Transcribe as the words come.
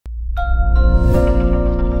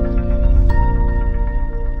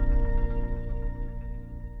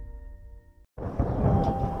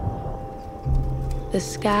The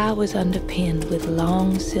sky was underpinned with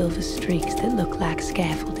long silver streaks that looked like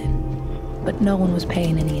scaffolding, but no one was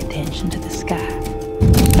paying any attention to the sky.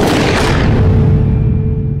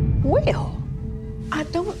 Well, I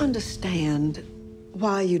don't understand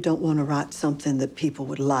why you don't want to write something that people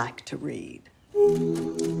would like to read.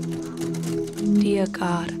 Dear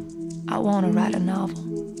God, I want to write a novel.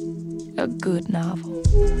 A good novel.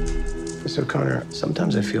 Miss O'Connor,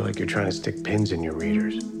 sometimes I feel like you're trying to stick pins in your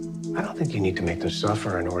readers. I don't think you need to make them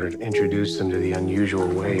suffer in order to introduce them to the unusual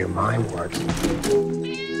way your mind works.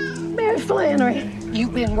 Mary Flannery,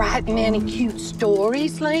 you've been writing any cute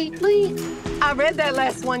stories lately? I read that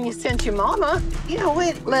last one you sent your mama. You know,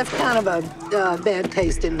 it left kind of a bad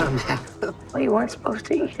taste in my mouth. Well, you weren't supposed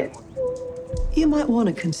to eat it. You might want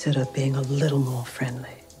to consider being a little more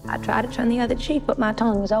friendly. I tried to turn the other cheek, but my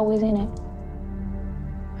tongue was always in it.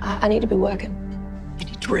 I need to be working. You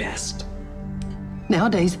need to rest.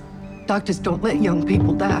 Nowadays, doctors don't let young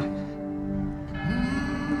people die.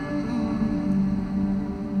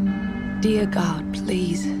 Dear God,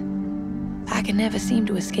 please. I can never seem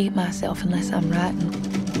to escape myself unless I'm writing.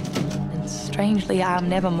 And strangely, I'm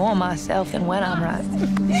never more myself than when I'm writing.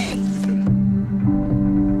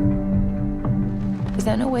 Is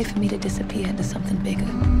there no way for me to disappear into something bigger?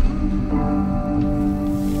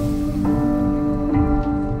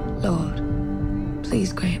 Lord,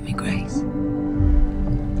 please grant me grace.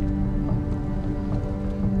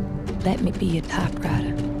 Let me be your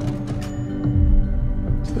typewriter.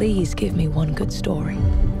 Please give me one good story.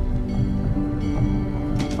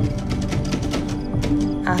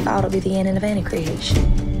 I thought it'd be the ending of any creation.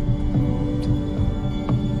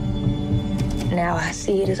 Now I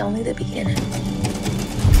see it as only the beginning.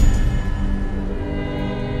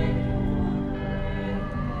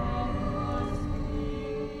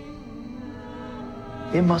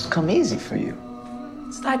 It must come easy for you.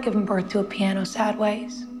 It's like giving birth to a piano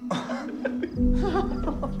sideways.